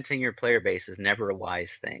 Segmenting your player base is never a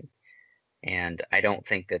wise thing, and I don't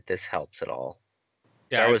think that this helps at all.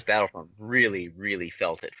 Yeah, Star Wars Battlefront really, really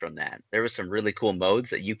felt it from that. There was some really cool modes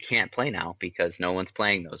that you can't play now because no one's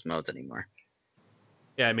playing those modes anymore.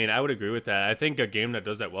 Yeah, I mean, I would agree with that. I think a game that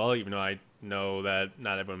does that well, even though I know that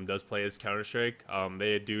not everyone does play as Counter-Strike.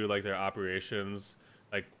 They do like their operations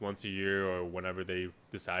like once a year or whenever they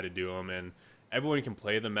decide to do them, and everyone can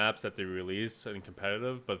play the maps that they release in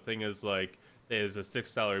competitive. But the thing is, like, there's a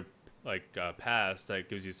 $6 pass that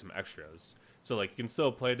gives you some extras. So like you can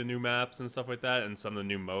still play the new maps and stuff like that and some of the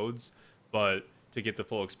new modes, but to get the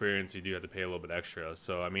full experience, you do have to pay a little bit extra.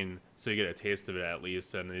 So I mean, so you get a taste of it at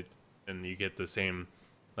least, and you get the same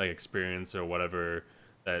like experience or whatever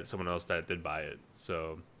that someone else that did buy it.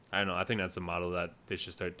 So I don't know. I think that's a model that they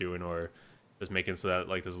should start doing, or just making so that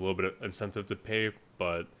like there's a little bit of incentive to pay,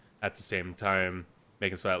 but at the same time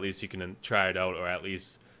making so at least you can try it out or at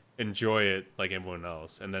least enjoy it like everyone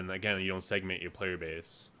else. And then again, you don't segment your player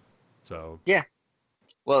base. So Yeah.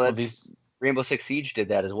 Well, Well, that's Rainbow Six Siege did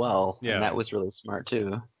that as well, Yeah. and that was really smart too.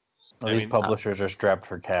 Well, I these mean- publishers are strapped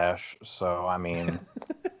for cash, so I mean,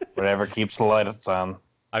 whatever keeps the lights on.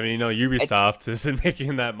 I mean, Ubisoft isn't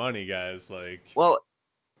making that money, guys. Like, Well,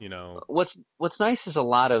 what's nice is a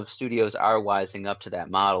lot of studios are wising up to that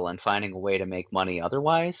model and finding a way to make money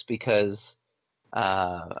otherwise, because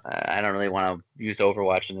I don't really want to use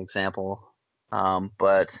Overwatch as an example,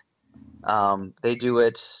 but they do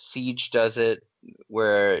it. Siege does it,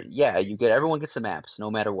 where everyone gets the maps no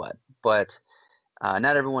matter what, but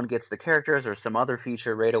not everyone gets the characters or some other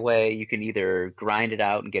feature right away. You can either grind it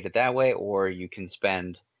out and get it that way, or you can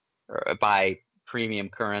spend or buy premium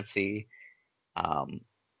currency.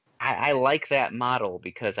 I like that model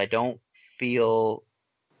because I don't feel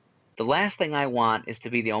the last thing I want is to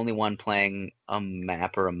be the only one playing a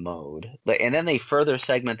map or a mode. And then they further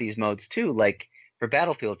segment these modes too. Like for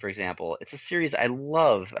Battlefield, for example, it's a series I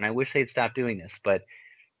love, and I wish they'd stop doing this. But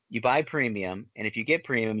you buy premium, and if you get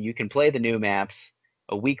premium, you can play the new maps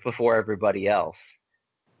a week before everybody else,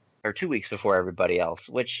 or 2 weeks before everybody else.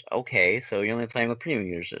 Which, okay, so you're only playing with premium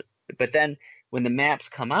users. But then when the maps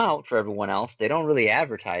come out for everyone else, they don't really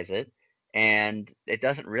advertise it, and it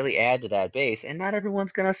doesn't really add to that base. And not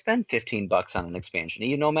everyone's going to spend $15 on an expansion,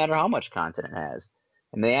 even no matter how much content it has.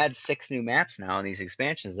 And they add 6 new maps now in these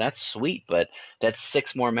expansions. That's sweet, but that's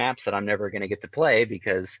 6 more maps that I'm never going to get to play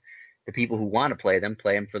because the people who want to play them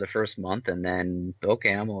for the first month, and then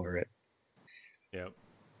okay, I'm over it. Yep.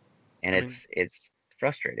 And it's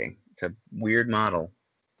frustrating. It's a weird model.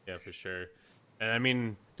 Yeah, for sure. And I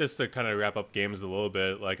mean, just to kind of wrap up games a little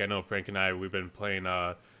bit, like I know Frank and we've been playing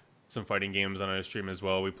some fighting games on our stream as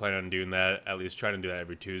well. We plan on doing that, at least trying to do that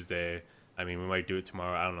every Tuesday. I mean, we might do it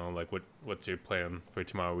tomorrow. I don't know, like what's your plan for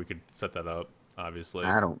tomorrow? We could set that up, obviously.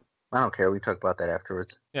 I don't care. We talk about that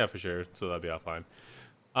afterwards. Yeah, for sure. So that'll be all fine.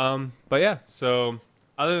 But yeah, so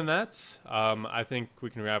other than that, I think we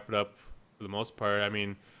can wrap it up for the most part. I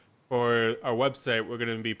mean, for our website, we're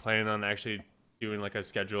going to be planning on actually doing like a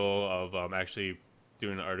schedule of actually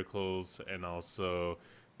doing articles and also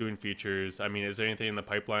doing features. I mean, is there anything in the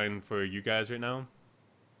pipeline for you guys right now?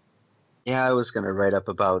 Yeah, I was going to write up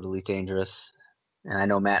about Elite Dangerous. And I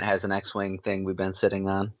know Matt has an X-Wing thing we've been sitting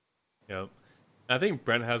on. Yep. I think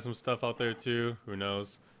Brent has some stuff out there too. Who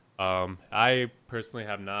knows? I personally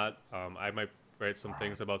have not. I might write some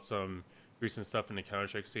things about some recent stuff in the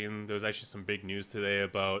Counter-Strike scene. There was actually some big news today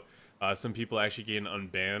about some people actually getting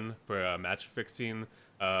unbanned for match fixing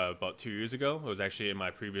about 2 years ago. It was actually in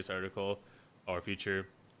my previous article or feature.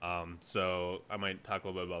 So I might talk a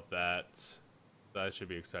little bit about that. That should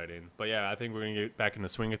be exciting. But yeah, I think we're going to get back in the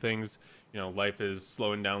swing of things. Life is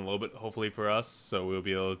slowing down a little bit, hopefully for us. So we'll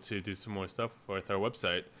be able to do some more stuff with our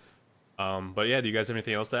website. But yeah, do you guys have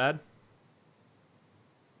anything else to add?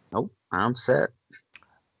 Nope, I'm set.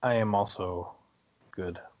 I am also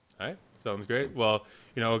good. All right, sounds great. Well,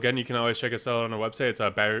 again, you can always check us out on our website. It's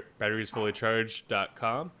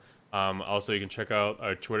batteriesfullycharged.com. Also, you can check out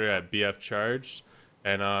our Twitter at bfcharged.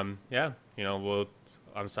 And I'm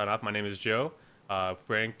signing off. My name is Joe.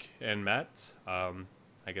 Frank and Matt. I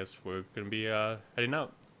guess we're gonna be heading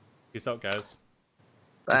out. Peace out, guys.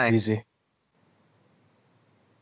 Bye. Easy.